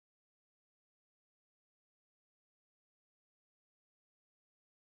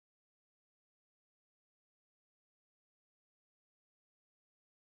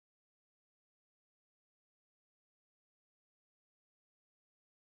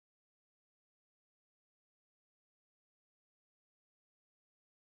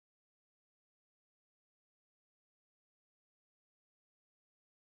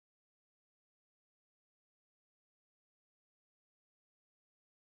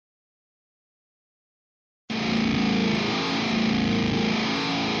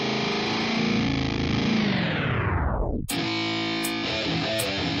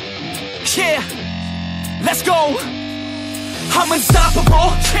I'm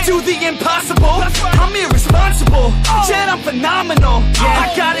unstoppable, do the impossible. I'm irresponsible, yet I'm phenomenal.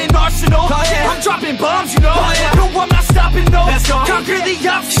 I got an arsenal, I'm dropping bombs, you know. No, I'm not stopping, no. Conquer the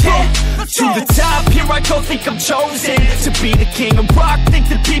obstacle. To the top, here I go, think I'm chosen to be the king of rock, think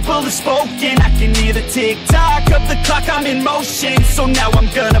the people have spoken. I can hear the tick-tock of the clock, I'm in motion. So now I'm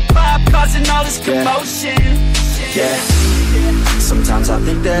gonna pop, causing all this commotion. Yeah, sometimes I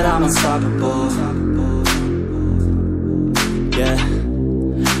think that I'm unstoppable. Yeah,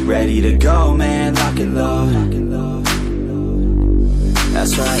 ready to go, man, lock and load.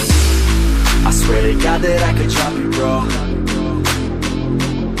 That's right, I swear to God that I could drop you, bro.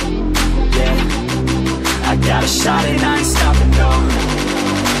 I got a shot and I ain't stopping, no.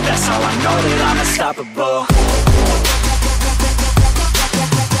 That's how I know that I'm unstoppable.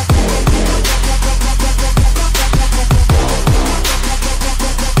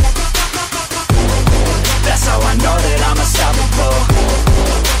 That's how I know that I'm unstoppable.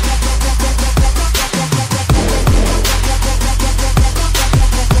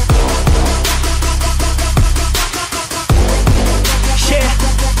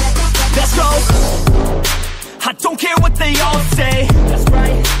 I don't care what they all say. That's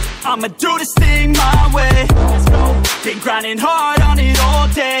right, I'ma do this thing my way. Let's go. Been grinding hard on it all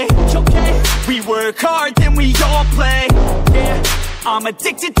day. Okay. We work hard, then we all play. Yeah, I'm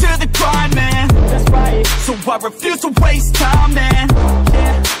addicted to the grind, man. That's right, so I refuse to waste time, man.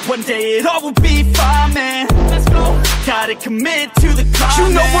 Yeah, one day it all will be fine, man. Let's go. Gotta commit to the climb.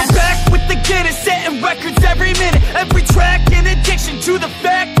 You know we're back with the Guinness, setting records every minute, every track. In addiction to the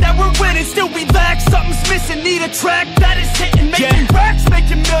fact that we're winning, still we lack something's missing. Need a track that is hitting, making racks,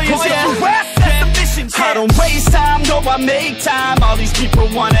 making millions. That's the mission. I don't waste time, no, I make time. All these people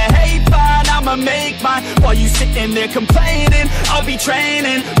wanna hate, fine, I'ma make mine. While you sitting there complaining, I'll be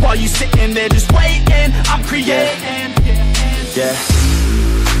training. While you sitting there just waiting, I'm creating. Yeah,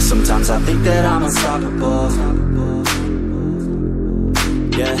 sometimes I think that I'm unstoppable.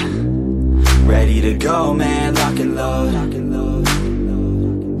 Yeah, ready to go, man, lock and load.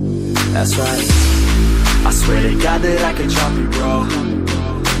 That's right, I swear to God that I could drop you, bro.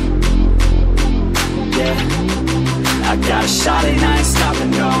 Yeah, I got a shot and I ain't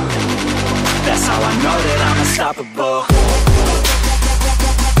stopping, no. That's how I know that I'm unstoppable.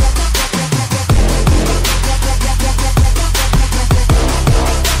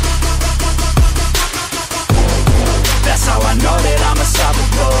 That's how I know that I'm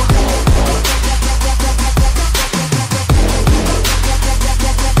unstoppable.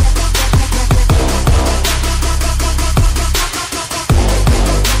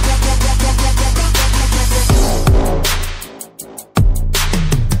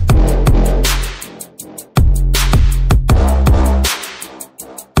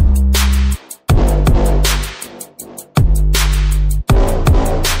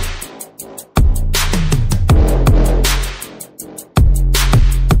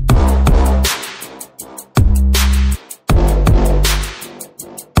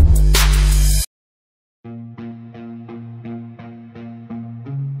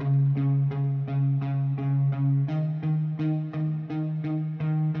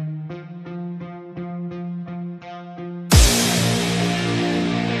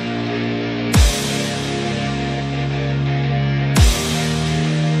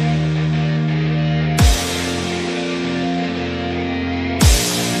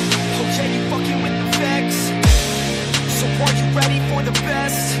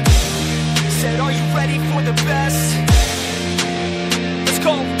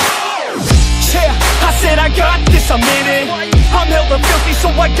 I'm in it. I'm hella filthy,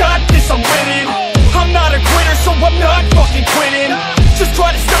 so I got this, I'm winning. I'm not a quitter, so I'm not fucking quitting. Just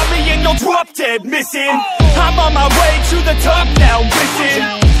try to stop me and you'll drop dead missing. I'm on my way to the top now, listen.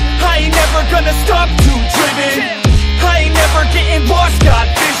 I ain't never gonna stop, too driven. I ain't never getting lost, got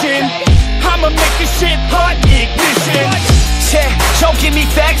vision. I'ma make this shit hot, ignition. Yeah, don't give me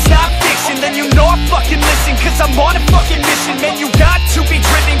facts, not fiction. Then you know I fucking listen, cause I'm on a fucking mission. Man, you got to be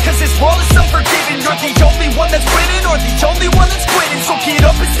driven, cause this world is unforgiving. You're the only one that's winning, or the only one that's quitting. So get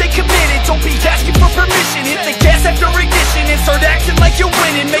up and stay committed, don't be asking for permission. Hit the gas after ignition and start acting like you're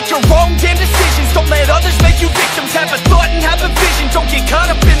winning. Make your own damn decisions, don't let others make you victims. Have a thought and have a vision, don't get caught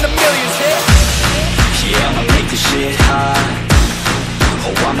up in the millions. Yeah, I'ma make this shit hot.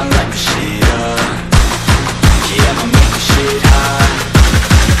 Oh, I'ma light the shit up. Yeah, I'ma make this shit hot.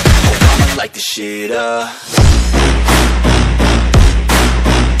 Oh, I'ma light the shit up.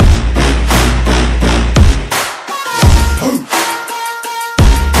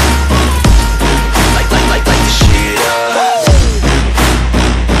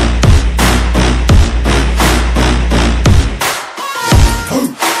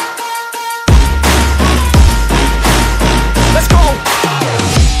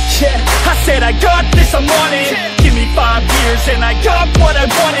 years and I got what I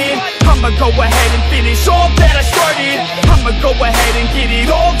wanted. I'ma go ahead and finish all that I started. I'ma go ahead and get it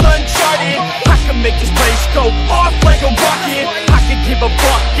all uncharted. I can make this place go off like a rocket. I can give a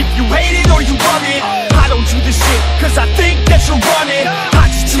fuck if you hate it or you love it. I don't do this shit cause I think that you're on it. I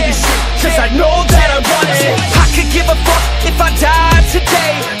just do this shit cause I know that I want it. I could give a fuck if I died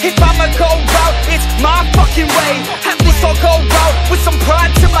today. If I'ma go out, it's my fucking way. At least I'll go out with some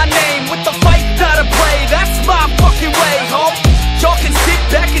pride to my name. With the fight that I play, that's my fucking way, home. Y'all can sit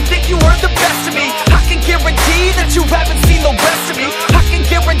back and think you heard the best of me. I can guarantee that you haven't seen the rest of me. I can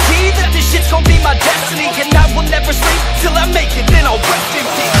guarantee that this shit's gonna be my destiny. And I will never sleep till I make it, then I'll rest in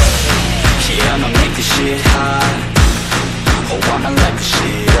peace. Yeah, I'ma make this shit hot. Oh, I'ma light this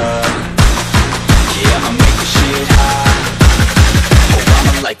shit up. Yeah, I'ma make this shit hot. Oh,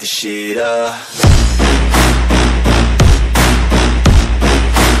 I'ma light this shit up.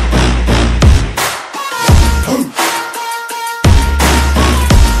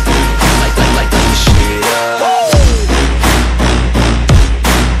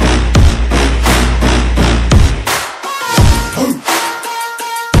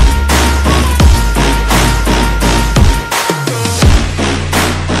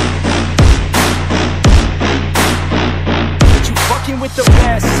 With the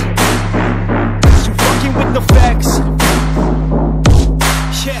best, you fucking with the facts.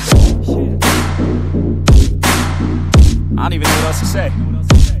 Yeah. I don't even know what else to say.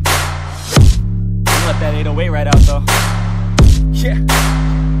 I'll let that 808 right out though. Yeah.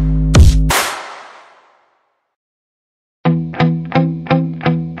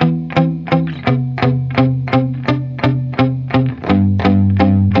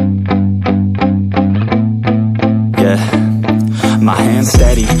 My hands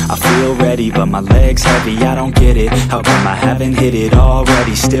steady, I feel ready, but my legs heavy, I don't get it. How come I haven't hit it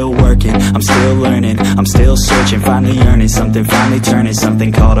already? Still working, I'm still learning, I'm still searching, finally earning something, finally turning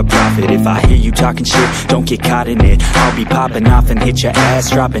something called a profit. If I hear you talking shit, don't get caught in it. I'll be popping off and hit your ass,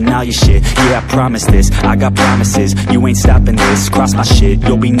 dropping all your shit. Yeah, I promise this, I got promises, you ain't stopping this. Cross my shit,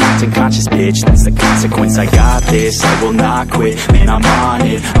 you'll be knocked unconscious, bitch. That's the consequence, I got this, I will not quit. Man, I'm on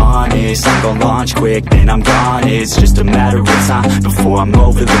it, honest, I'm gon' launch quick, then I'm gone. It's just a matter of time before I'm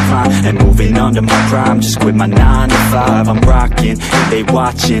over the climb and moving under my prime. Just quit my 9 to 5, I'm rocking and they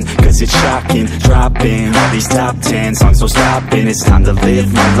watching, cause it's shocking. Dropping all these top 10 songs, so stopping. It's time to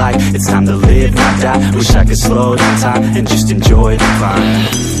live my life, it's time to live, not die. Wish I could slow down time and just enjoy the climb.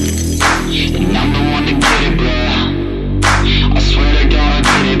 And I'm the one to get it, bro. I swear to God I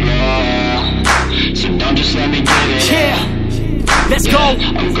get it, bro. So don't just let me get it. Yeah, let's go. I'm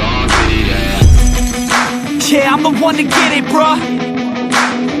gonna get it, yeah. Yeah, I'm the one to get it, bruh.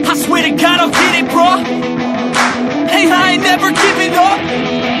 I swear to God I'll get it, bruh. Hey, I ain't never giving up.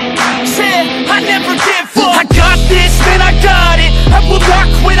 Yeah, I never give up. I got this, man, I got it. I will not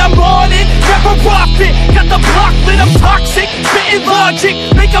quit, I'm on it. Never off it. Got the block lit, I'm toxic. Spitting logic,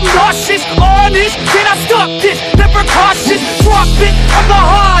 make them nauseous. Honest, can I stop this? Never cautious, drop it. I'm the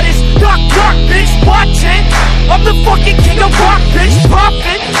hardest. Knock, knock, bitch, watch it. I'm the fucking king of rock, bitch. Pop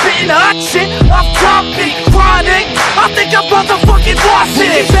it, spitting hot shit. Off topic, chronic. I think I'm motherfucking lost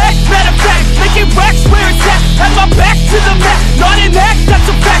it. Making back, matter of fact, making racks where it's at. Have my back to the mat, not an act, that's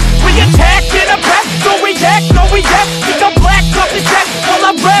a fact. We attack in a back, no react, no react. Think I'm black off his back, while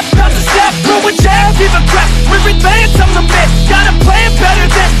I rap, not to snap. Throw a jab, give a crap. We're advanced, I'm the man. Got a plan better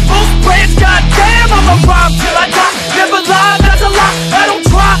than most brands, goddamn. I'm a rhyme till I die.